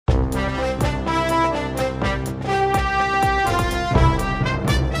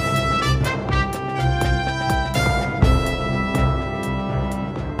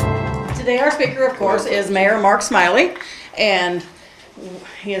today our speaker, of course, is Mayor Mark Smiley, and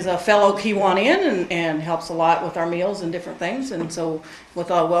he is a fellow Kiwanian and helps a lot with our meals and different things. And so, with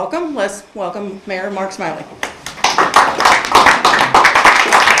a welcome, let's welcome Mayor Mark Smiley.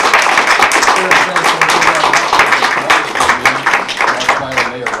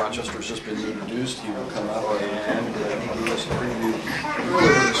 Mayor of Rochester has just been introduced. He will come up and give us a preview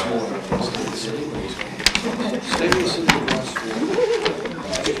earlier this morning of the State of the City of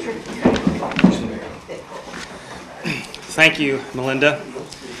Thank you, Melinda.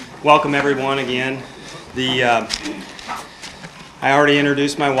 Welcome everyone again. I already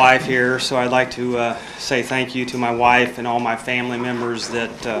introduced my wife here, so I'd like to say thank you to my wife and all my family members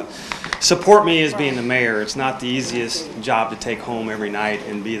that support me as being the mayor. It's not the easiest job to take home every night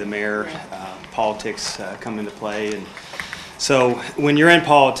and be the mayor. Politics come into play, and so when you're in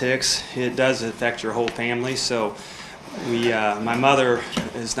politics, it does affect your whole family. So my mother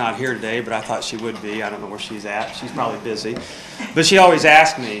is not here today, but I thought she would be. I don't know where she's at. She's probably busy, but she always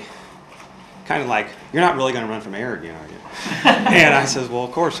asked me, kind of like, "You're not really going to run for mayor again, are you?" And I says, "Well,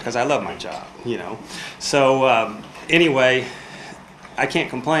 of course, because I love my job, you know." So anyway, I can't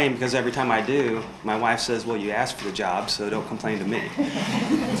complain because every time I do, my wife says, "Well, you asked for the job, so don't complain to me."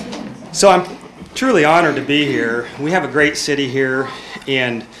 So I'm truly honored to be here. We have a great city here,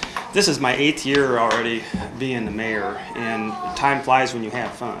 and this is my 8th year already being the mayor, and time flies when you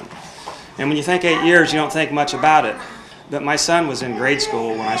have fun. And when you think 8 years, you don't think much about it. But my son was in grade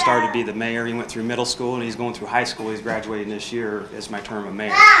school when I started to be the mayor. He went through middle school and he's going through high school. He's graduating this year as my term of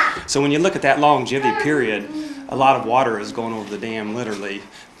mayor. So when you look at that longevity period, a lot of water is going over the dam literally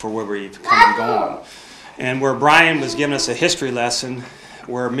for where we've come and gone. And where Brian was giving us a history lesson,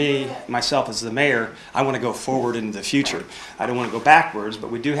 where myself as the mayor, I want to go forward into the future. I don't want to go backwards,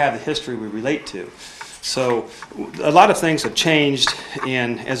 but we do have the history we relate to. So a lot of things have changed,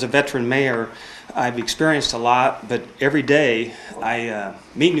 and as a veteran mayor, I've experienced a lot, but every day I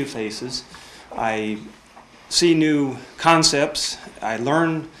meet new faces, I see new concepts, I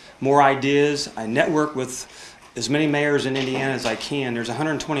learn more ideas, I network with as many mayors in Indiana as I can. There's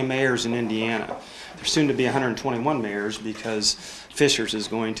 120 mayors in Indiana. There's soon to be 121 mayors because Fishers is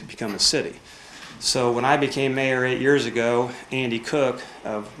going to become a city. So when I became mayor 8 years ago, Andy Cook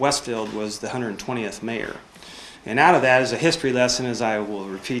of Westfield was the 120th mayor. And out of that is a history lesson, as I will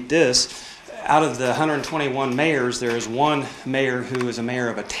repeat this. Out of the 121 mayors, there is one mayor who is a mayor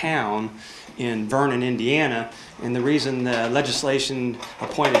of a town in Vernon, Indiana, and the reason the legislation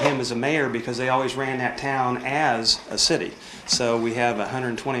appointed him as a mayor because they always ran that town as a city. So we have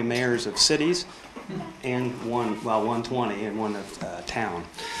 120 mayors of cities and 120 and one of town.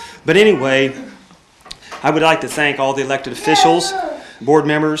 But anyway, I would like to thank all the elected officials, board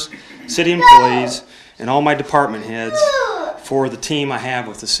members, city employees, and all my department heads for the team I have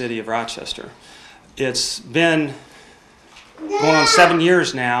with the city of Rochester. It's been going on 7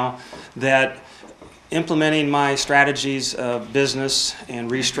 years now that implementing my strategies of business and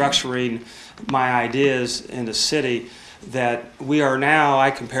restructuring my ideas in the city, that we are now,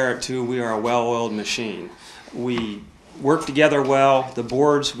 I compare it to, we are a well-oiled machine. We work together well. The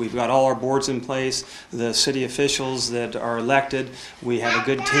boards, we've got all our boards in place. The city officials that are elected, we have a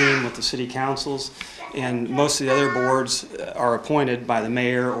good team with the city councils. And most of the other boards are appointed by the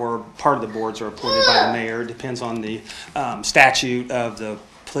mayor, or part of the boards are appointed by the mayor. It depends on the statute of the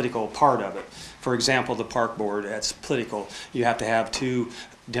political part of it. For example, the park board, that's political. You have to have 2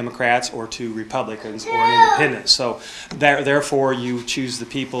 Democrats or 2 Republicans or an independent. So therefore you choose the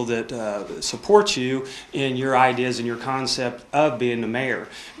people that support you in your ideas and your concept of being the mayor.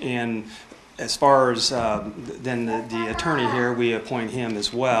 And as far as then the attorney here, we appoint him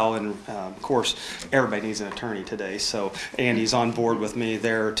as well, and of course everybody needs an attorney today, so Andy's on board with me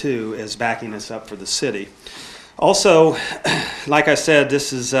there too as backing us up for the city. Also, like I said,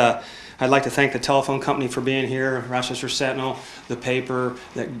 this is I'd like to thank the telephone company for being here, Rochester Sentinel, the paper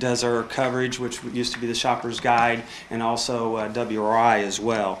that does our coverage, which used to be the Shopper's Guide, and also WRI as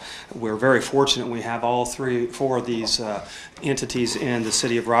well. We're very fortunate we have all 4 of these entities in the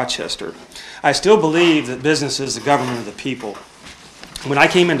city of Rochester. I still believe that business is the government of the people. When I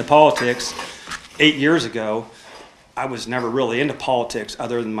came into politics 8 years ago, I was never really into politics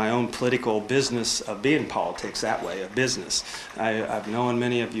other than my own political business of being politics that way, of business. I've known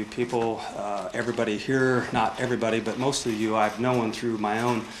many of you people, everybody here, not everybody, but most of you I've known through my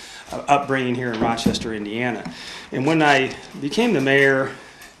own upbringing here in Rochester, Indiana. And when I became the mayor,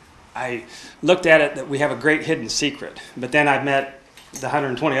 I looked at it that we have a great hidden secret. But then I've met the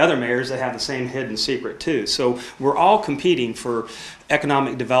 120 other mayors that have the same hidden secret too. So we're all competing for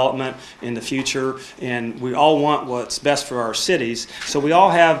economic development in the future, and we all want what's best for our cities. So we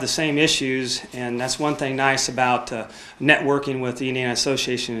all have the same issues, and that's one thing nice about networking with the Indiana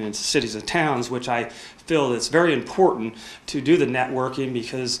Association of Cities and Towns, which I feel it's very important to do the networking,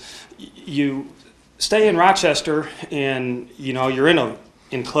 because you stay in Rochester and you're in a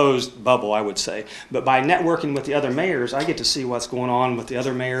enclosed bubble, I would say. But by networking with the other mayors, I get to see what's going on with the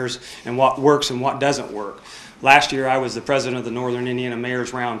other mayors and what works and what doesn't work. Last year, I was the president of the Northern Indiana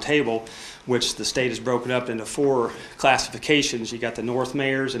Mayors Roundtable, which the state has broken up into 4 classifications. You got the North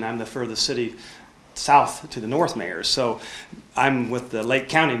Mayors, and I'm the furthest city south to the North Mayors. So I'm with the Lake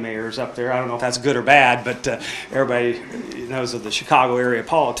County Mayors up there. I don't know if that's good or bad, but everybody knows of the Chicago area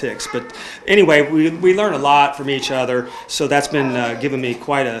politics. But anyway, we learn a lot from each other, so that's been giving me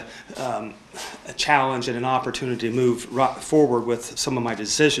quite a challenge and an opportunity to move forward with some of my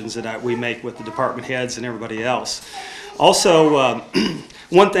decisions that we make with the department heads and everybody else. Also,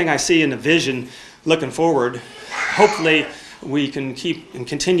 one thing I see in the vision looking forward, hopefully we can keep and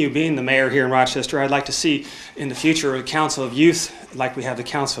continue being the mayor here in Rochester. I'd like to see in the future a council of youth like we have the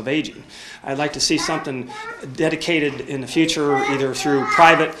Council of Aging. I'd like to see something dedicated in the future, either through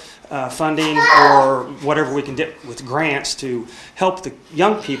private funding or whatever we can get with grants, to help the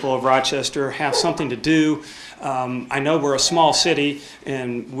young people of Rochester have something to do. I know we're a small city,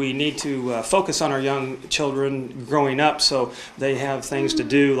 and we need to focus on our young children growing up, so they have things to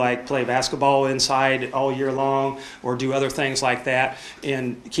do like play basketball inside all year long or do other things like that,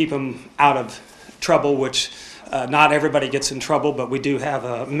 and keep them out of trouble, which not everybody gets in trouble, but we do have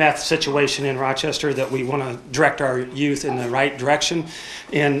a meth situation in Rochester that we want to direct our youth in the right direction.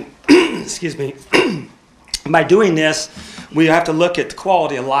 And excuse me, by doing this, we have to look at the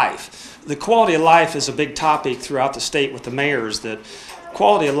quality of life. The quality of life is a big topic throughout the state with the mayors, that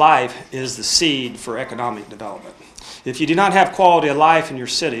quality of life is the seed for economic development. If you do not have quality of life in your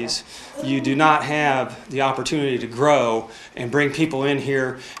cities, you do not have the opportunity to grow and bring people in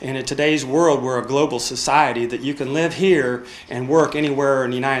here. And in today's world, we're a global society that you can live here and work anywhere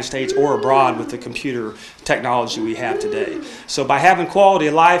in the United States or abroad with the computer technology we have today. So by having quality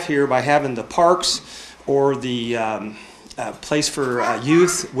of life here, by having the parks or the place for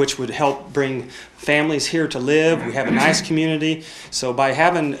youth, which would help bring families here to live. We have a nice community. So by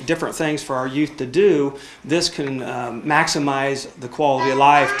having different things for our youth to do, this can maximize the quality of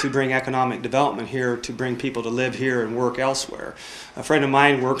life to bring economic development here, to bring people to live here and work elsewhere. A friend of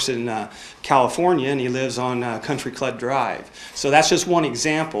mine works in California, and he lives on Country Club Drive. So that's just one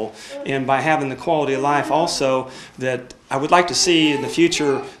example. And by having the quality of life also, that I would like to see in the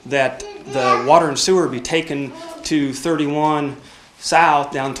future that the water and sewer be taken to 31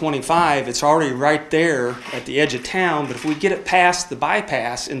 South down 25. It's already right there at the edge of town, but if we get it past the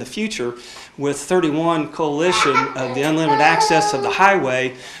bypass in the future with 31 coalition of the unlimited access of the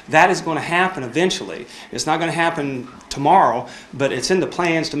highway, that is going to happen eventually. It's not going to happen tomorrow, but it's in the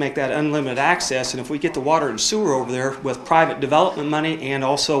plans to make that unlimited access. And if we get the water and sewer over there with private development money and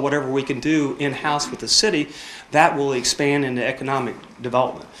also whatever we can do in-house with the city, that will expand into economic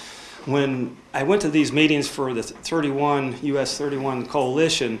development. When I went to these meetings for the US 31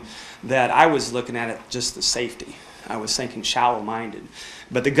 coalition, that I was looking at it just the safety. I was thinking shallow-minded.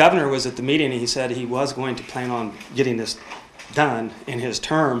 But the governor was at the meeting, and he said he was going to plan on getting this done in his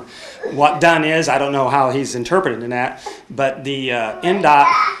term. What done is, I don't know how he's interpreting that, but the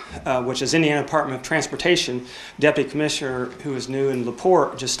NDOT, which is Indiana Department of Transportation, Deputy Commissioner, who is new in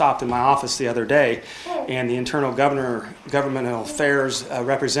LaPorte, just stopped in my office the other day, and the Internal Governmental Affairs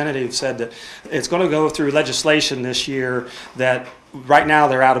representative said that it's going to go through legislation this year that right now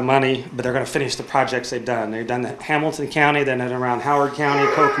they're out of money, but they're going to finish the projects they've done. They've done the Hamilton County, then around Howard County,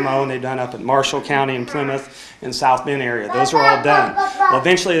 Kokomo, and they've done up in Marshall County and Plymouth and South Bend area. Those are all done. Well,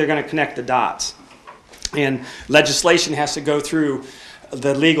 eventually they're going to connect the dots. And legislation has to go through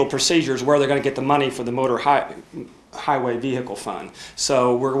the legal procedures where they're going to get the money for the motor highway vehicle fund.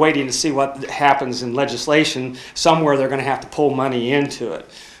 So we're waiting to see what happens in legislation. Somewhere they're going to have to pull money into it.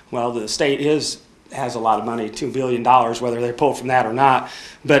 Well, the state has a lot of money, $2 billion, whether they pull from that or not.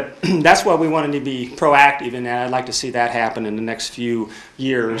 But that's why we wanted to be proactive in that. I'd like to see that happen in the next few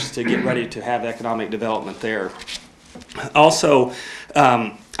years to get ready to have economic development there. Also,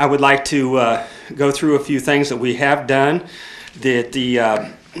 I would like to go through a few things that we have done.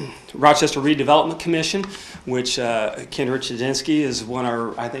 The Rochester Redevelopment Commission, which Ken Richadinsky is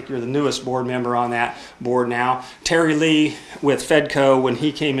I think you're the newest board member on that board now. Terry Lee with Fedco, when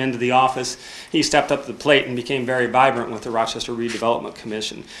he came into the office, he stepped up to the plate and became very vibrant with the Rochester Redevelopment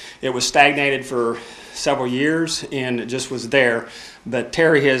Commission. It was stagnated for several years and it just was there. But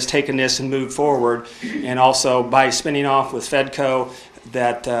Terry has taken this and moved forward, and also by spinning off with Fedco,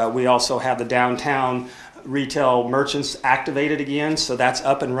 that we also have the downtown retail merchants activated again, so that's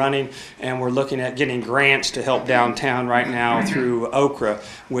up and running, and we're looking at getting grants to help downtown right now through Okra,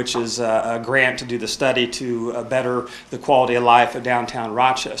 which is a grant to do the study to better the quality of life of downtown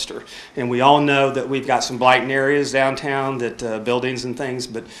Rochester. And we all know that we've got some blighting areas downtown, that buildings and things,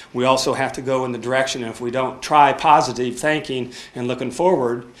 but we also have to go in the direction, and if we don't try positive thinking and looking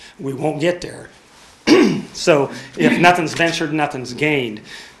forward, we won't get there. So if nothing's ventured, nothing's gained.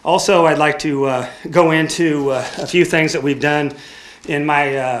 Also, I'd like to go into a few things that we've done in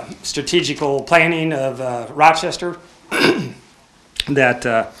my strategical planning of Rochester.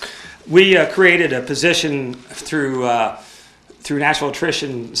 That we created a position through natural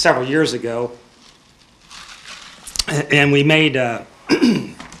attrition several years ago, and we made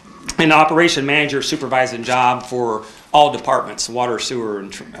an operation manager supervising job for all departments: water, sewer,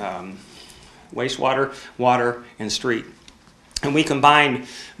 and wastewater, water, and street. And we combined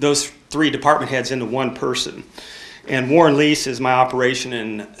those 3 department heads into one person. And Warren Lease is my operation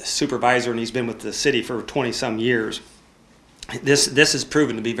and supervisor, and he's been with the city for 20-some years. This has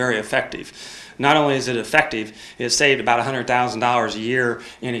proven to be very effective. Not only is it effective, it saved about $100,000 a year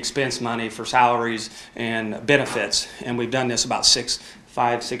in expense money for salaries and benefits. And we've done this about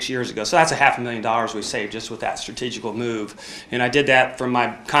 5-6 years ago. So that's $500,000 we saved just with that strategical move. And I did that from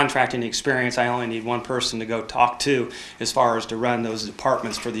my contracting experience. I only need one person to go talk to as far as to run those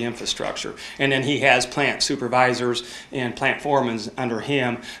departments for the infrastructure. And then he has plant supervisors and plant foremen under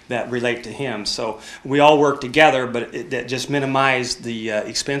him that relate to him. So we all work together, but that just minimized the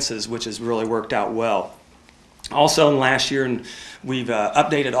expenses, which has really worked out well. Also in the last year, we've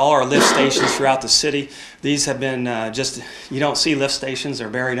updated all our lift stations throughout the city. These have been you don't see lift stations, they're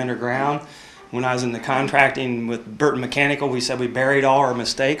buried underground. When I was in the contracting with Burton Mechanical, we said we buried all our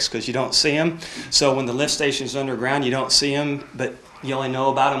mistakes because you don't see them. So when the lift station's underground, you don't see them, but you only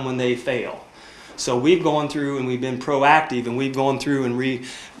know about them when they fail. So we've gone through and we've been proactive, and we've gone through and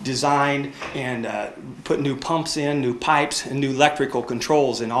redesigned and put new pumps in, new pipes, and new electrical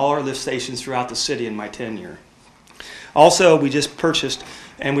controls in all our lift stations throughout the city in my tenure. Also, we just purchased,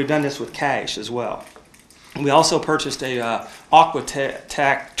 and we've done this with cash as well, we also purchased a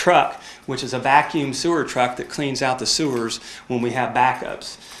Aquatech truck, which is a vacuum sewer truck that cleans out the sewers when we have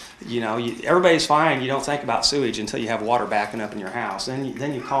backups. You know, everybody's fine. You don't think about sewage until you have water backing up in your house.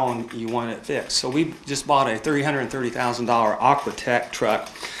 Then you call and you want it fixed. So we just bought a $330,000 Aquatech truck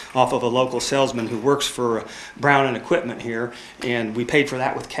off of a local salesman who works for Brown and Equipment here, and we paid for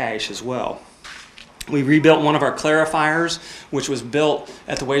that with cash as well. We rebuilt one of our clarifiers, which was built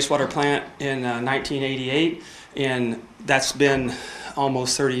at the wastewater plant in 1988, and that's been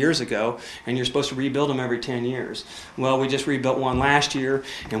almost 30 years ago, and you're supposed to rebuild them every 10 years. Well, we just rebuilt one last year,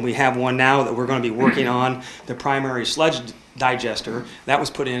 and we have one now that we're going to be working on, the primary sludge digester. That was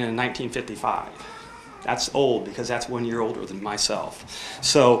put in 1955. That's old because that's 1 year older than myself.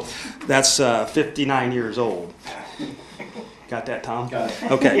 So that's 59 years old. Got that, Tom? Got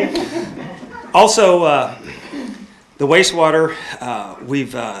it. Okay. Also, the wastewater, we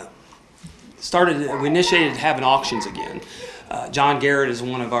initiated having auctions again. John Garrett is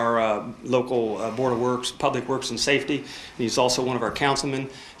one of our local Board of Works, Public Works and Safety. He's also one of our councilmen.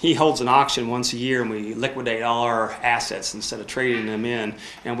 He holds an auction once a year, and we liquidate all our assets instead of trading them in.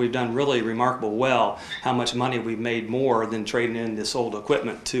 And we've done really remarkable well how much money we've made more than trading in this old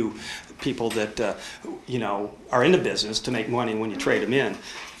equipment to people that you know, are in the business to make money when you trade them in.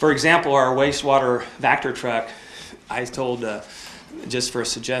 For example, our wastewater Vector truck, I told just for a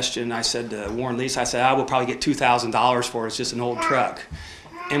suggestion, I said to Warren Lease, I said, I will probably get $2,000 for it. It's just an old truck.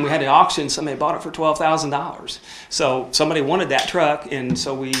 And we had an auction, somebody bought it for $12,000. So somebody wanted that truck, and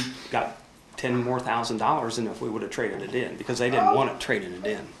so we got $10,000 more than if we would have traded it in, because they didn't want it trading it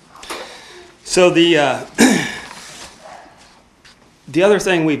in. So the other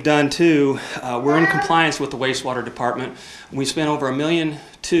thing we've done too, we're in compliance with the wastewater department. We spent over $1.2 million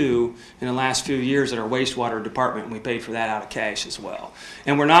in the last few years at our wastewater department, and we paid for that out of cash as well.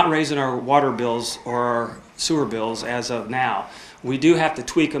 And we're not raising our water bills or our sewer bills as of now. We do have to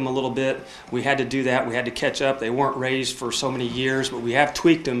tweak them a little bit. We had to do that. We had to catch up. They weren't raised for so many years, but we have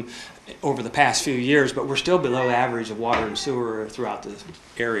tweaked them over the past few years, but we're still below average of water and sewer throughout the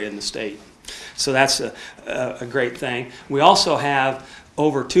area in the state. So that's a great thing. We also have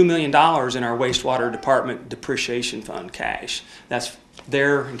over $2 million in our wastewater department depreciation fund cash. That's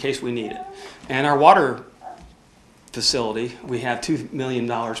there in case we need it. And our water facility, we have $2 million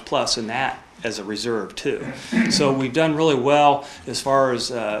plus in that as a reserve too. So we've done really well as far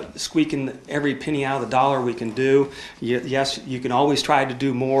as squeaking every penny out of the dollar we can do. Yes, you can always try to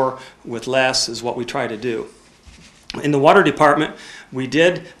do more with less is what we try to do. In the water department, we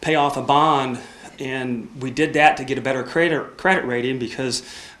did pay off a bond, and we did that to get a better credit rating because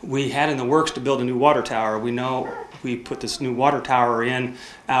we had in the works to build a new water tower. We know we put this new water tower in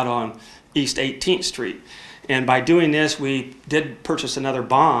out on East 18th Street. And by doing this, we did purchase another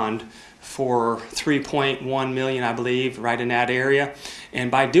bond for $3.1 million, I believe, right in that area.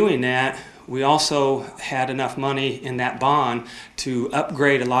 And by doing that, we also had enough money in that bond to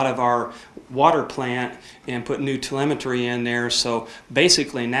upgrade a lot of our water plant and put new telemetry in there. So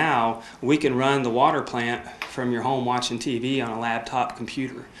basically now we can run the water plant from your home watching TV on a laptop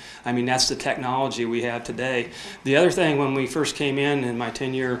computer. I mean, that's the technology we have today. The other thing, when we first came in my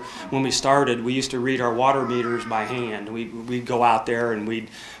tenure, when we started, we used to read our water meters by hand. We'd go out there and we'd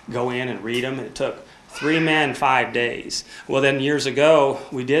go in and read them. It took 3 men, 5 days. Well, then years ago,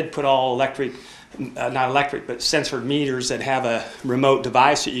 we did put all electric, not electric, but sensored meters that have a remote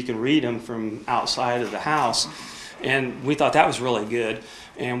device that you can read them from outside of the house. And we thought that was really good.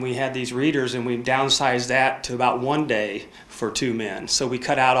 And we had these readers, and we downsized that to about 1 day for 2 men. So we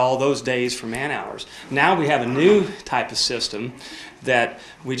cut out all those days for man hours. Now we have a new type of system that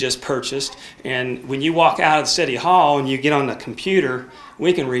we just purchased. And when you walk out of City Hall and you get on the computer,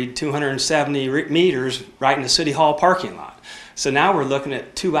 we can read 270 meters right in the City Hall parking lot. So now we're looking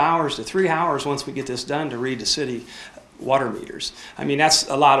at 2 hours to 3 hours once we get this done to read the city water meters. I mean, that's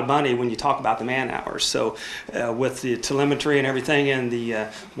a lot of money when you talk about the man hours. So with the telemetry and everything in the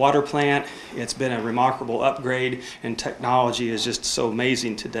water plant, it's been a remarkable upgrade, and technology is just so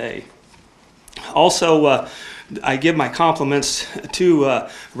amazing today. Also, I give my compliments to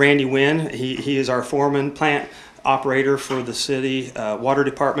Randy Wynn. He is our foreman, plant operator for the city water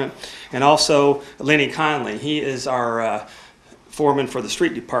department, and also Lenny Conley. He is our foreman for the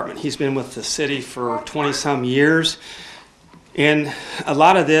street department. He's been with the city for 20-some years. And a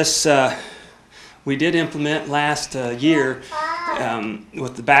lot of this we did implement last year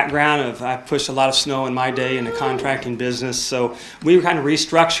with the background of I pushed a lot of snow in my day in the contracting business. So we kind of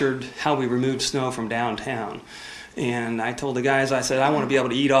restructured how we removed snow from downtown. And I told the guys, I said, I want to be able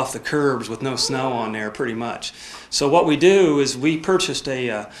to eat off the curbs with no snow on there pretty much. So what we do is we purchased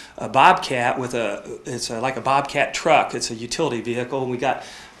a Bobcat with like a Bobcat truck. It's a utility vehicle, and we got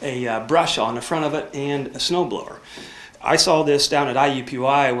a brush on the front of it and a snowblower. I saw this down at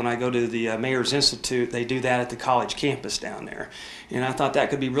IUPUI when I go to the Mayor's Institute. They do that at the college campus down there. And I thought that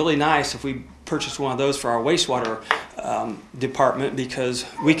could be really nice if we purchased one of those for our wastewater department, because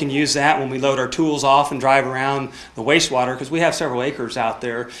we can use that when we load our tools off and drive around the wastewater, because we have several acres out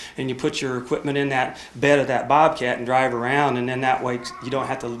there, and you put your equipment in that bed of that Bobcat and drive around, and then that way you don't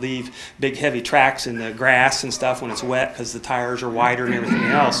have to leave big heavy tracks in the grass and stuff when it's wet, because the tires are wider and everything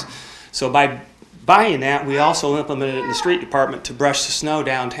else. So by buying that, we also implemented it in the street department to brush the snow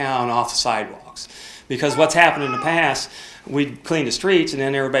downtown off the sidewalks. Because what's happened in the past, we'd clean the streets and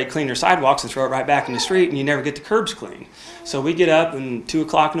then everybody clean their sidewalks and throw it right back in the street, and you never get the curbs clean. So we get up, and 2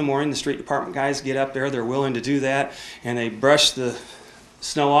 o'clock in the morning, the street department guys get up there, they're willing to do that, and they brush the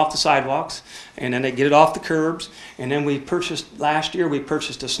snow off the sidewalks, and then they get it off the curbs. And then last year we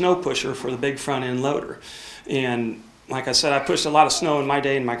purchased a snow pusher for the big front end loader. And like I said, I pushed a lot of snow in my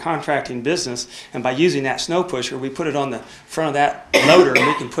day in my contracting business, and by using that snow pusher, we put it on the front of that loader, and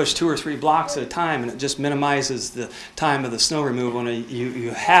we can push 2 or 3 blocks at a time, and it just minimizes the time of the snow removal. And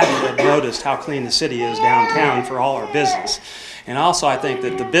you have noticed how clean the city is downtown for all our business. And also, I think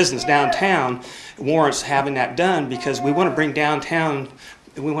that the business downtown warrants having that done, because we want to bring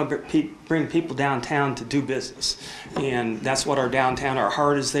bring people downtown to do business, and that's what our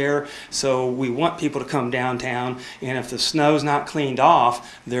heart is there. So we want people to come downtown, and if the snow's not cleaned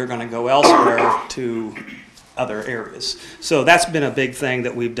off, they're going to go elsewhere to other areas. So that's been a big thing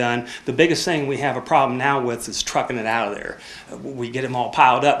that we've done. The biggest thing we have a problem now with is trucking it out of there. We get them all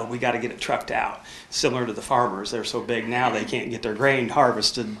piled up, but we got to get it trucked out. Similar to the farmers, they're so big now they can't get their grain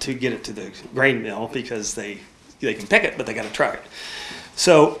harvested to get it to the grain mill, because they can pick it, but they got to truck it.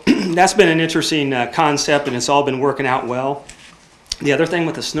 So that's been an interesting concept, and it's all been working out well. The other thing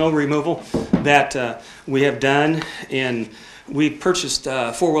with the snow removal that we have done, and we purchased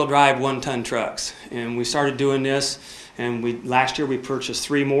 4-wheel drive 1-ton trucks, and we started doing this, and last year we purchased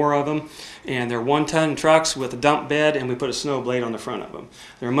 3 more of them, and they're 1-ton trucks with a dump bed, and we put a snow blade on the front of them.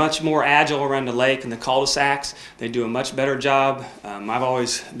 They're much more agile around the lake and the cul-de-sacs. They do a much better job. I've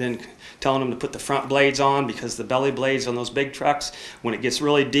always been telling them to put the front blades on, because the belly blades on those big trucks, when it gets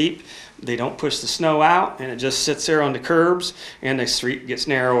really deep, they don't push the snow out, and it just sits there on the curbs, and the street gets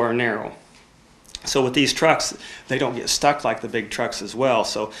narrower and narrow. So with these trucks, they don't get stuck like the big trucks as well.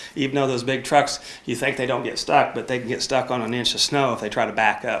 So even though those big trucks, you think they don't get stuck, but they can get stuck on an inch of snow if they try to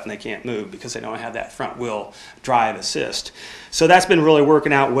back up, and they can't move because they don't have that front wheel drive assist. So that's been really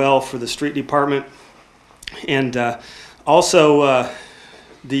working out well for the street department. And also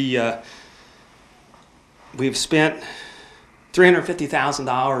we've spent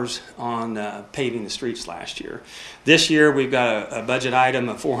 $350,000 on paving the streets last year. This year we've got a budget item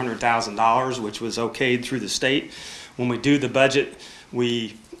of $400,000, which was okayed through the state. When we do the budget,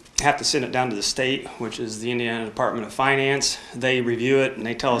 we have to send it down to the state, which is the Indiana Department of Finance. They review it and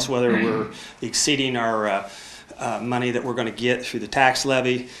they tell us whether we're exceeding our money that we're going to get through the tax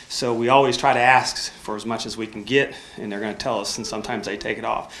levy. So we always try to ask for as much as we can get, and they're going to tell us, and sometimes they take it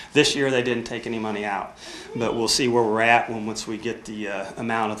off. This year they didn't take any money out, but we'll see where we're at once we get the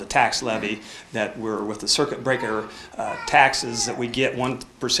amount of the tax levy that we're with the circuit breaker taxes that we get 1%,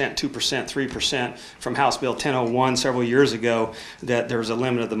 2%, 3% from House Bill 1001 several years ago, that there's a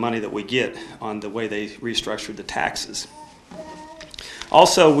limit of the money that we get on the way they restructured the taxes.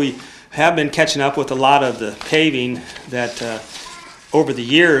 Also, we have been catching up with a lot of the paving that over the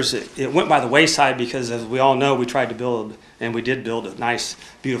years it went by the wayside, because as we all know, we tried to build, and we did build, a nice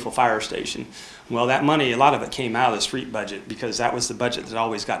beautiful fire station. Well, that money, a lot of it came out of the street budget, because that was the budget that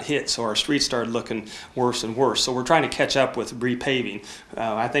always got hit, so our streets started looking worse and worse. So we're trying to catch up with repaving.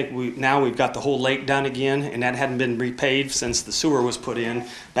 I think now we've got the whole lake done again, and that hadn't been repaved since the sewer was put in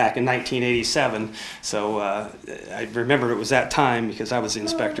back in 1987. So I remember it was that time, because I was the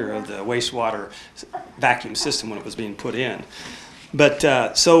inspector of the wastewater vacuum system when it was being put in.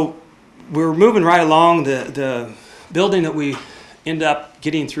 But so we're moving right along. The building that we end up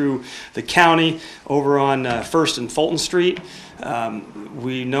getting through the county over on First and Fulton Street.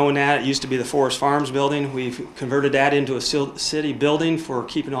 We know that it used to be the Forest Farms building. We've converted that into a city building for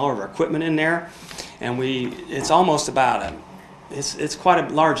keeping all of our equipment in there. And it's almost about it's quite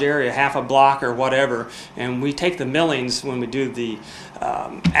a large area, half a block or whatever. And we take the millings when we do the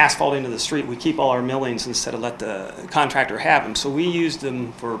asphalting of the street. We keep all our millings instead of let the contractor have them. So we use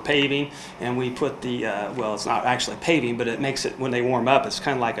them for paving, and we put the, well, it's not actually paving, but it makes it, when they warm up, it's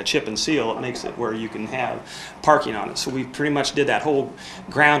kind of like a chip and seal. It makes it where you can have parking on it. So we pretty much did that whole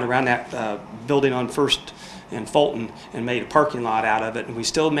ground around that building on First and Fulton and made a parking lot out of it. And we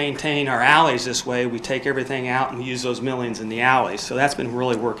still maintain our alleys this way. We take everything out and we use those millings in the alleys. So that's been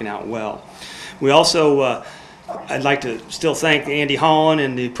really working out well. We also, I'd like to still thank Andy Holland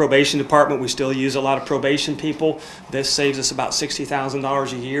and the probation department. We still use a lot of probation people. This saves us about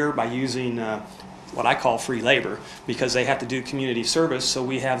 $60,000 a year by using what I call free labor, because they have to do community service. So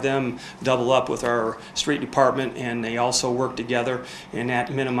we have them double up with our street department, and they also work together, and that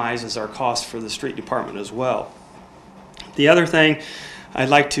minimizes our cost for the street department as well. The other thing, I'd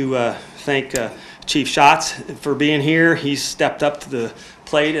like to thank Chief Schatz for being here. He's stepped up to the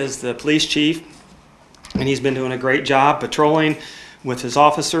plate as the police chief, and he's been doing a great job patrolling with his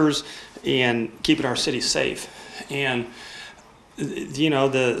officers and keeping our city safe. And you know,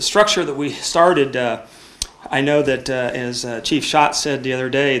 the structure that we started, I know that as Chief Schatz said the other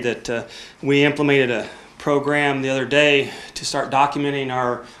day, that we implemented a program the other day to start documenting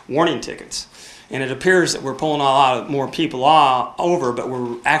our warning tickets. And it appears that we're pulling a lot more people over, but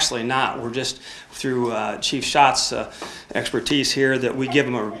we're actually not. We're just through Chief Schatz's expertise here that we give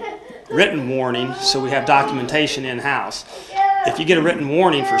them a written warning, so we have documentation in-house. If you get a written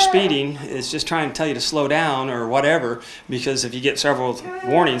warning for speeding, it's just trying to tell you to slow down or whatever, because if you get several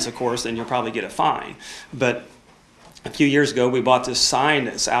warnings, of course, then you'll probably get a fine. But a few years ago, we bought this sign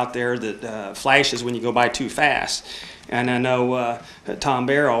that's out there that flashes when you go by too fast. And I know Tom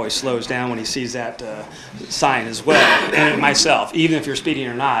Bear always slows down when he sees that sign as well, and myself. Even if you're speeding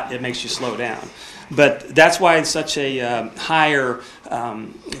or not, it makes you slow down. But that's why it's such a higher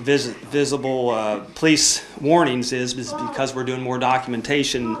visible police warnings is because we're doing more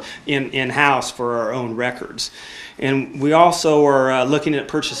documentation in-house for our own records. And we also are looking at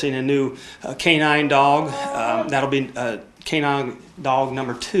purchasing a new canine dog. That'll be canine dog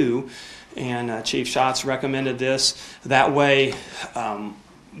number 2. And Chief Schatz recommended this. That way,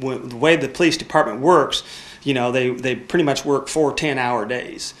 the way the police department works, you know, they pretty much work 4 10-hour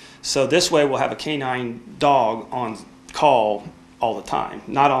days. So this way we'll have a canine dog on call all the time,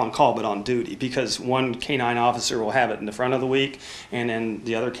 not on call but on duty, because one canine officer will have it in the front of the week, and then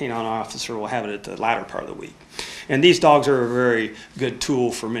the other canine officer will have it at the latter part of the week. And these dogs are a very good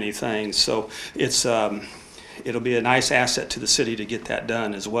tool for many things, so it'll be a nice asset to the city to get that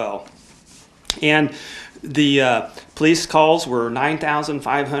done as well. And the police calls were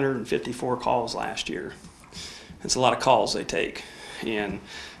 9,554 calls last year. It's a lot of calls they take, and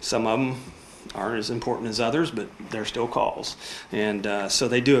some of them aren't as important as others, but they're still calls. And so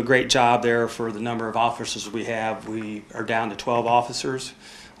they do a great job there for the number of officers we have. We are down to 12 officers.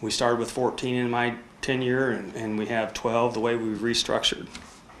 We started with 14 in my tenure, and we have 12 the way we've restructured.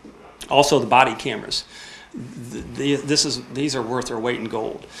 Also, the body cameras. These are worth their weight in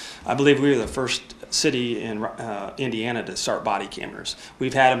gold. I believe we were the first city in Indiana to start body cameras.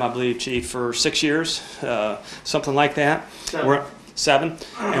 We've had them, I believe, Chief, for 6 years, something like that. We're 7,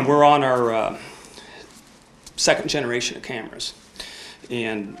 and we're on our second generation of cameras.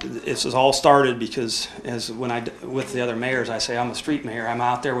 And this was all started because with the other mayors, I say, I'm a street mayor, I'm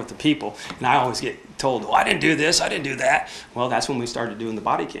out there with the people, and I always get told, well, I didn't do this, I didn't do that. Well, that's when we started doing the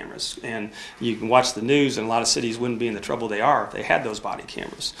body cameras. And you can watch the news, and a lot of cities wouldn't be in the trouble they are if they had those body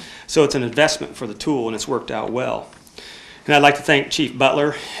cameras. So it's an investment for the tool, and it's worked out well. And I'd like to thank Chief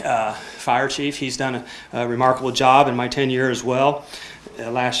Butler, Fire Chief. He's done a remarkable job in my tenure as well.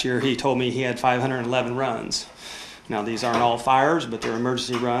 Last year he told me he had 511 runs. Now, these aren't all fires, but they're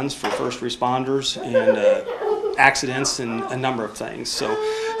emergency runs for first responders and accidents and a number of things. So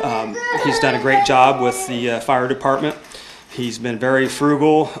he's done a great job with the fire department. He's been very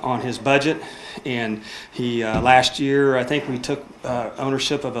frugal on his budget, and he last year, I think we took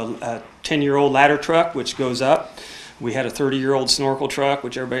ownership of a 10-year-old ladder truck, which goes up. We had a 30-year-old snorkel truck,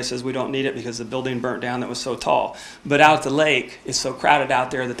 which everybody says we don't need it because the building burnt down that was so tall. But out at the lake, it's so crowded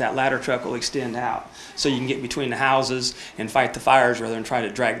out there that ladder truck will extend out. So you can get between the houses and fight the fires rather than try to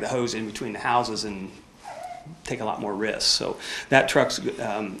drag the hose in between the houses and take a lot more risks. So that truck's,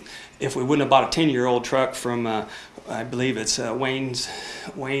 if we wouldn't have bought a 10-year-old truck from, I believe it's Wayne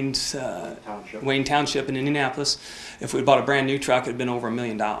Township in Indianapolis, if we bought a brand new truck, it'd been over $1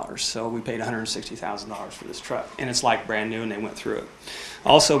 million. So we paid $160,000 for this truck, and it's like brand new, and they went through it.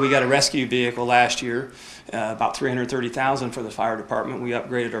 Also, we got a rescue vehicle last year, about $330,000 for the fire department. We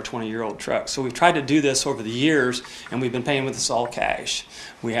upgraded our 20-year-old truck. So we've tried to do this over the years, and we've been paying with this all cash.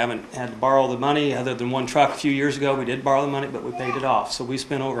 We haven't had to borrow the money other than one truck a few years ago. We did borrow the money, but we paid it off. So we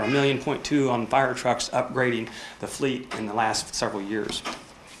spent over $1.2 million on fire trucks upgrading the fleet in the last several years.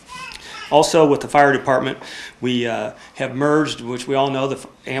 Also, with the fire department, we have merged, which we all know the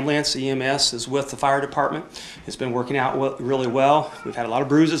ambulance, EMS, is with the fire department. It's been working out really well. We've had a lot of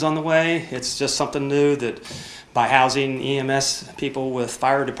bruises on the way. It's just something new that by housing EMS people with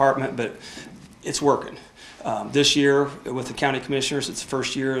fire department, but it's working. This year, with the county commissioners, it's the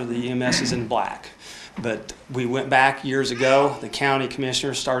first year the EMS is in black. But we went back years ago. The county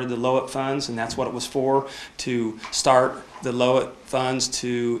commissioners started the LOIT funds, and that's what it was for, to start the LOIT funds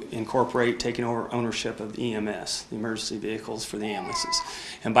to incorporate taking over ownership of the EMS, the emergency vehicles for the ambulances.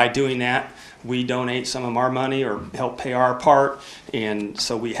 And by doing that, we donate some of our money or help pay our part, and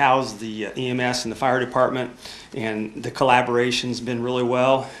so we house the EMS and the fire department, and the collaboration's been really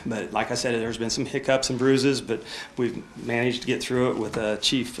well. But like I said, there's been some hiccups and bruises, but we've managed to get through it with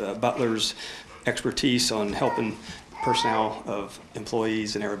Chief Butler's expertise on helping personnel of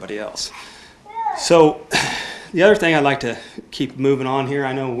employees and everybody else. So the other thing I'd like to keep moving on here,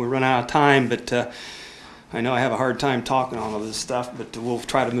 I know we're running out of time, but I know I have a hard time talking on all this stuff, but we'll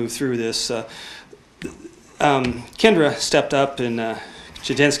try to move through this. Kendra stepped up, and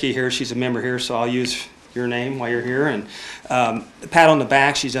Chadinsky here, she's a member here, so I'll use your name while you're here. And pat on the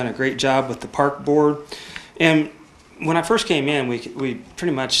back, she's done a great job with the park board. And when I first came in, we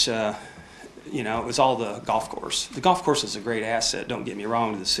pretty much you know, it was all the golf course. The golf course is a great asset, don't get me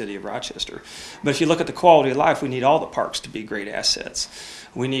wrong, to the city of Rochester. But if you look at the quality of life, we need all the parks to be great assets.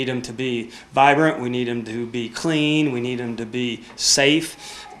 We need them to be vibrant, we need them to be clean, we need them to be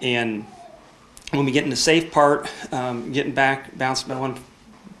safe. And when we get in the safe part, bouncing one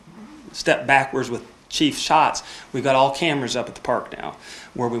step backwards with Chief Shots, we've got all cameras up at the park now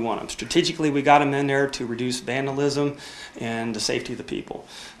where we want them. Strategically, we got them in there to reduce vandalism and the safety of the people.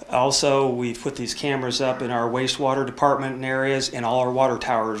 Also, we've put these cameras up in our wastewater department and areas, and all our water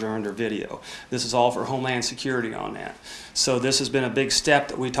towers are under video. This is all for Homeland Security on that. So this has been a big step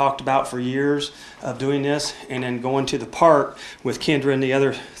that we talked about for years of doing this, and then going to the park with Kendra and the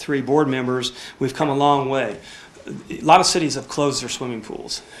other 3 board members, we've come a long way. a lot of cities have closed their swimming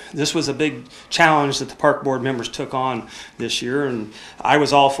pools. This was a big challenge that the park board members took on this year, and I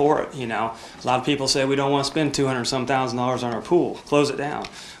was all for it. You know, a lot of people say we don't want to spend $200-some thousand on our pool. Close it down.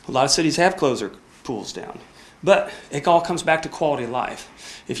 A lot of cities have closed their pools down, but it all comes back to quality of life.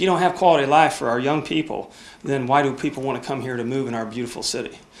 If you don't have quality of life for our young people, then why do people want to come here to move in our beautiful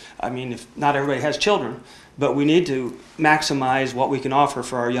city? I mean, if not everybody has children, but we need to maximize what we can offer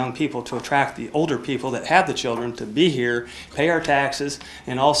for our young people to attract the older people that have the children to be here, pay our taxes,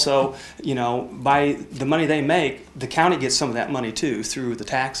 and also, you know, by the money they make, the county gets some of that money too through the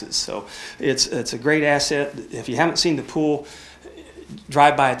taxes. So it's a great asset. If you haven't seen the pool,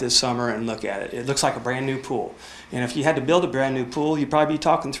 drive by it this summer and look at it. It looks like a brand new pool. And if you had to build a brand new pool, you'd probably be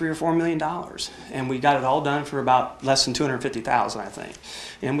talking $3 or $4 million. And we got it all done for about less than $250,000, I think.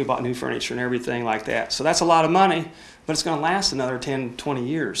 And we bought new furniture and everything like that. So that's a lot of money, but it's going to last another 10, 20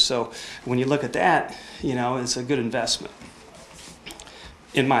 years. So when you look at that, you know, it's a good investment,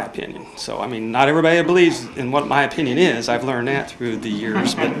 in my opinion. So, I mean, not everybody believes in what my opinion is. I've learned that through the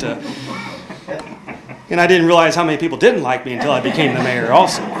years. But and I didn't realize how many people didn't like me until I became the mayor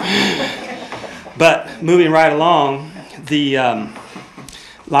also. But moving right along, the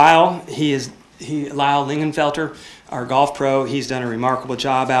Lyle Lingenfelter, our golf pro, he's done a remarkable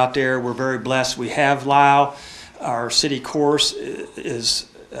job out there. We're very blessed. We have Lyle. Our city course is,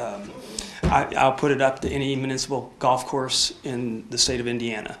 I'll put it up to any municipal golf course in the state of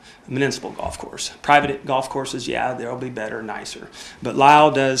Indiana, a municipal golf course. Private golf courses, yeah, they'll be better, nicer. But Lyle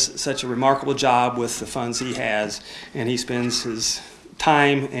does such a remarkable job with the funds he has, and he spends his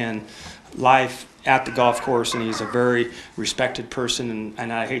time and life at the golf course, and he's a very respected person,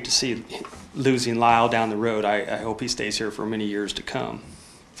 and I hate to see losing Lyle down the road. I hope he stays here for many years to come.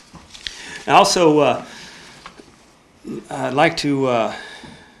 And also, I'd like to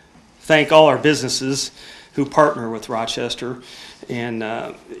thank all our businesses who partner with Rochester, and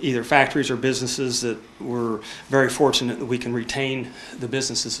either factories or businesses that we're very fortunate that we can retain the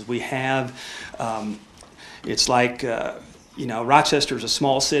businesses that we have. It's like, you know, Rochester is a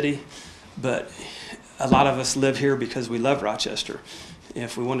small city, but a lot of us live here because we love Rochester.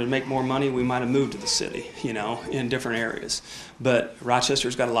 If we wanted to make more money, we might have moved to the city, you know, in different areas. But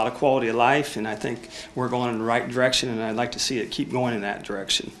Rochester's got a lot of quality of life, and I think we're going in the right direction, and I'd like to see it keep going in that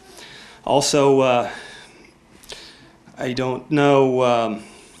direction. Also, I don't know,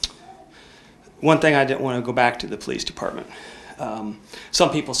 one thing I didn't want to go back to the police department.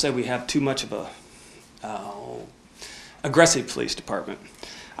 Some people say we have too much of a aggressive police department.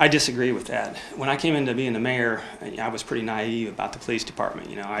 I disagree with that. When I came into being the mayor, I was pretty naive about the police department.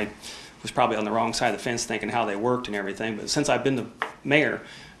 You know, I was probably on the wrong side of the fence thinking how they worked and everything. But since I've been the mayor,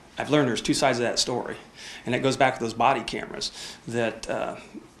 I've learned there's two sides of that story. And it goes back to those body cameras that,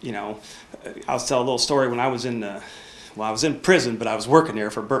 you know, I'll tell a little story. When I was in well, I was in prison, but I was working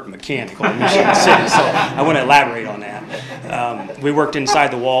there for Burton Mechanical in Michigan City, so I want to elaborate on that. We worked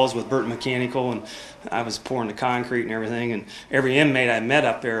inside the walls with Burton Mechanical, and I was pouring the concrete and everything, and every inmate I met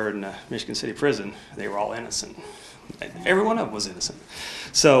up there in Michigan City prison, they were all innocent. Every one of them was innocent.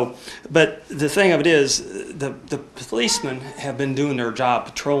 So, but the thing of it is, the policemen have been doing their job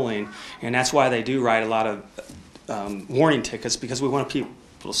patrolling, and that's why they do write a lot of warning tickets, because we want people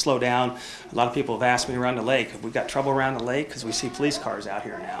to slow down. A lot of people have asked me around the lake, have we got trouble around the lake? Because we see police cars out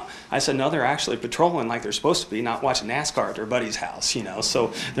here now. I said, no, they're actually patrolling like they're supposed to be, not watching NASCAR at their buddy's house, you know.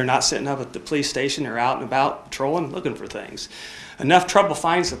 So they're not sitting up at the police station. They're out and about patrolling, looking for things. Enough trouble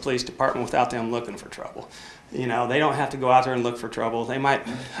finds the police department without them looking for trouble. You know, they don't have to go out there and look for trouble. They might,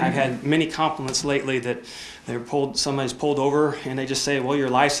 I've had many compliments lately that somebody's pulled over and they just say, well, your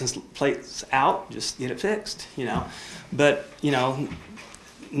license plate's out, just get it fixed, you know. But, you know,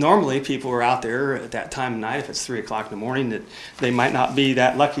 normally people are out there at that time of night, if it's 3 o'clock in the morning, that they might not be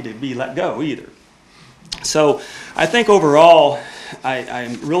that lucky to be let go either. So I think overall,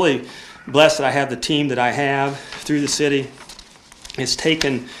 I'm really blessed that I have the team that I have through the city. It's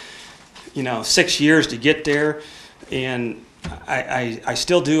taken, you know, 6 years to get there, and I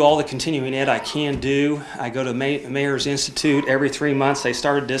still do all the continuing ed I can do. I go to Mayor's Institute every 3 months. They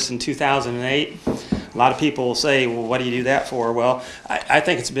started this in 2008. A lot of people will say, well, what do you do that for? Well, I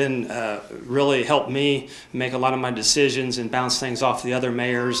think it's been really helped me make a lot of my decisions and bounce things off the other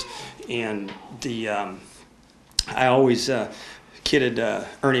mayors. And I always kidded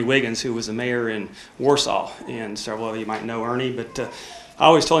Ernie Wiggins, who was the mayor in Warsaw. And several of you might know Ernie, but I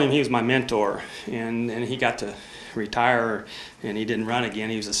always told him he was my mentor. And he got to retire, and he didn't run again.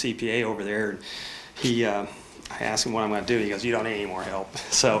 He was a CPA over there. And I asked him what I'm going to do. He goes, "You don't need any more help."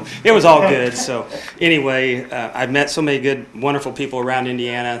 So it was all good. So anyway, I've met so many good, wonderful people around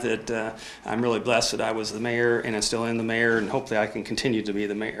Indiana that I'm really blessed that I was the mayor and I still am the mayor, and hopefully I can continue to be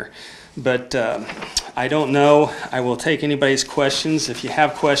the mayor. But I don't know. I will take anybody's questions. If you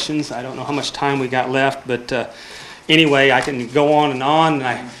have questions, I don't know how much time we got left, but anyway, I can go on, and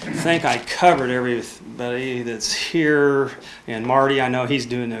I think I covered everybody that's here. And Marty, I know he's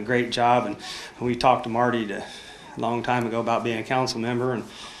doing a great job, and we talked to Marty a long time ago about being a council member, and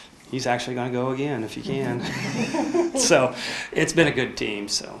he's actually going to go again if he can. So it's been a good team.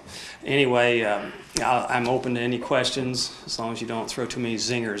 So anyway, I'm open to any questions as long as you don't throw too many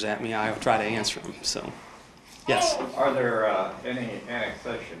zingers at me. I'll try to answer them. So yes. Are there any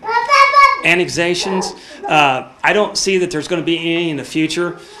annexations? Annexations, I don't see that there's going to be any in the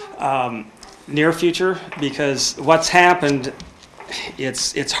future, near future, because what's happened,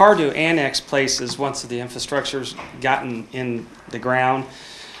 it's hard to annex places once the infrastructure's gotten in the ground.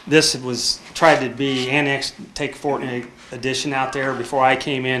 This was tried to be annexed, take Fortnite Addition out there before I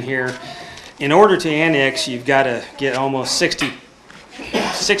came in here. In order to annex, you've got to get almost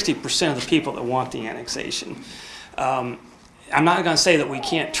 60% of the people that want the annexation. I'm not going to say that we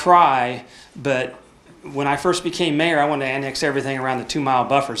can't try, but when I first became mayor, I wanted to annex everything around the 2-mile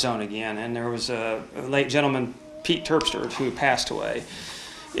buffer zone again. And there was a late gentleman, Pete Terpster, who passed away.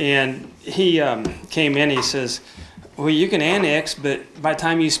 And he came in, he says, "Well, you can annex, but by the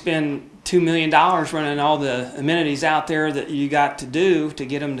time you spend $2 million running all the amenities out there that you got to do to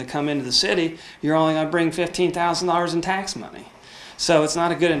get them to come into the city, you're only going to bring $15,000 in tax money. So it's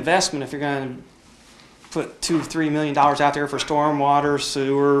not a good investment if you're going to put $2-3 million out there for storm water,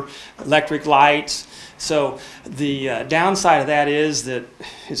 sewer, electric lights." So the downside of that is that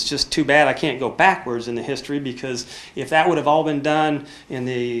it's just too bad I can't go backwards in the history, because if that would have all been done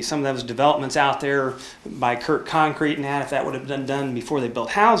in some of those developments out there by Kurt Concrete and that, if that would have been done before they built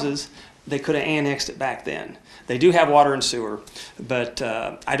houses, they could have annexed it back then. They do have water and sewer, but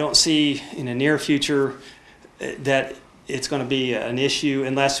I don't see in the near future that it's going to be an issue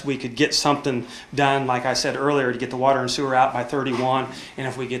unless we could get something done, like I said earlier, to get the water and sewer out by 31, and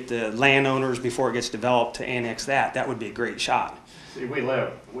if we get the landowners before it gets developed to annex that, that would be a great shot. See, we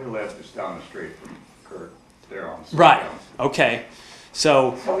live just down the street from Kurt, there on. Right, okay.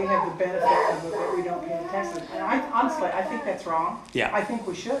 So we have the benefit of it, but we don't pay the taxes. And honestly, I think that's wrong. Yeah. I think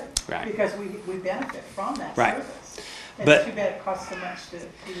we should. Right. Because we benefit from that Right. service. But- It's too bad it costs so much to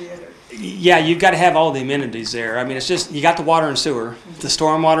do the other. yeah, you've got to have all the amenities there. I mean, it's just, you got the water and sewer. The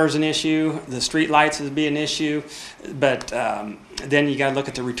storm water is an issue, the street lights would be an issue, but then you got to look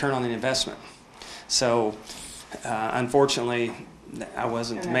at the return on the investment. So unfortunately, I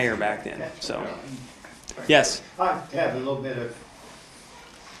wasn't the mayor back then, so. Yes, I have a little bit of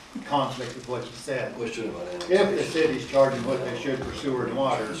conflict with what you said. Question about If the annexation. city's charging what they should for sewer and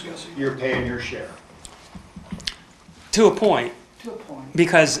water, you're paying your share. to a point, To a point.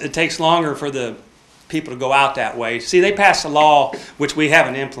 because it takes longer for the people to go out that way. See, they passed a law, which we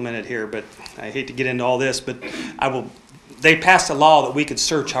haven't implemented here, but I hate to get into all this, but they passed a law that we could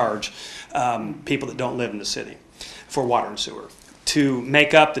surcharge people that don't live in the city for water and sewer to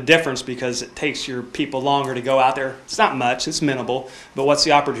make up the difference, because it takes your people longer to go out there. It's not much, it's minimal, but what's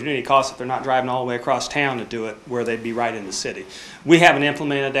the opportunity cost if they're not driving all the way across town to do it where they'd be right in the city? We haven't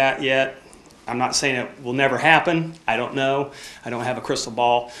implemented that yet. I'm not saying it will never happen. I don't know. I don't have a crystal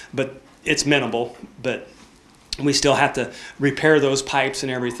ball, but it's minimal. But we still have to repair those pipes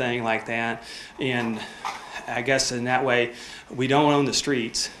and everything like that. And I guess in that way, we don't own the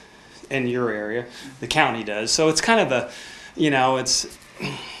streets in your area. The county does. So it's kind of a,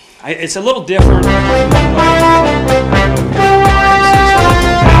 it's a little different.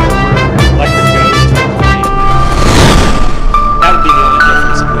 That would be the only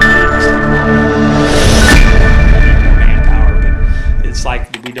difference. It's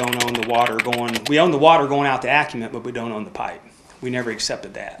like we don't own the water we own the water going out to Acumen, but we don't own the pipe. We never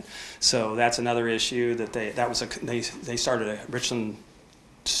accepted that. So that's another issue that they started a Richland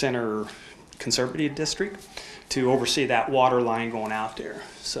Center Conservative District to oversee that water line going out there.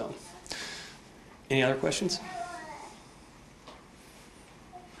 So, any other questions?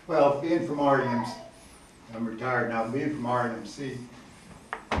 Well, being from REMC, I'm retired now, being from REMC,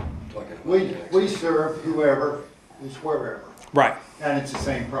 Talking about we annexation. serve whoever is wherever, Right, and it's the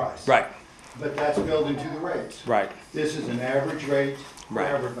same price. right, But that's built into the rates. right. This is an average rate for Right.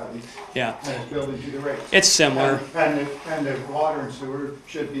 everybody, Yeah, and it's built into the rates. it's similar. And the water and sewer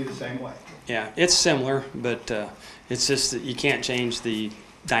should be the same way. Yeah, it's similar, but it's just that you can't change the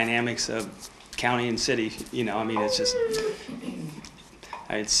dynamics of county and city. It's just,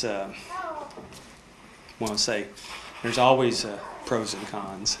 want to say there's always pros and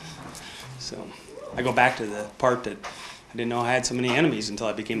cons. So I go back to the part that I didn't know I had so many enemies until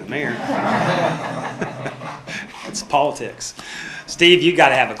I became the mayor. It's politics. Steve, you got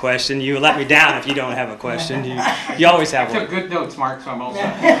to have a question. You let me down if you don't have a question. You always have I took one. good notes, Mark, so I'm all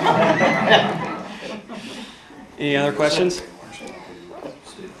set. Any other questions?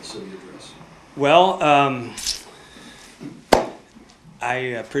 State the city address. Well, I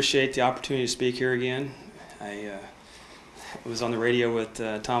appreciate the opportunity to speak here again. I was on the radio with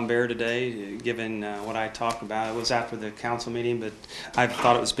Tom Baer today, given what I talked about. It was after the council meeting, but I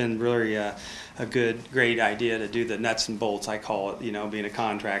thought it's been really a great idea to do the nuts and bolts, I call it. You know, being a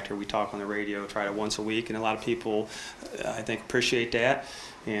contractor, we talk on the radio, try it once a week, and a lot of people, I think, appreciate that.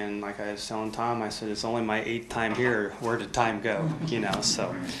 And like I was telling Tom, I said, it's only my 8th time here. Where did time go? You know,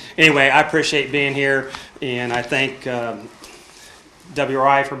 so anyway, I appreciate being here, and I thank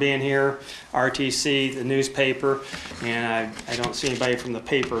WRI for being here, RTC, the newspaper, and I don't see anybody from the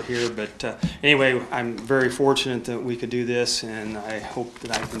paper here, but anyway, I'm very fortunate that we could do this, and I hope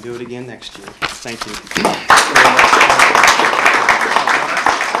that I can do it again next year. Thank you.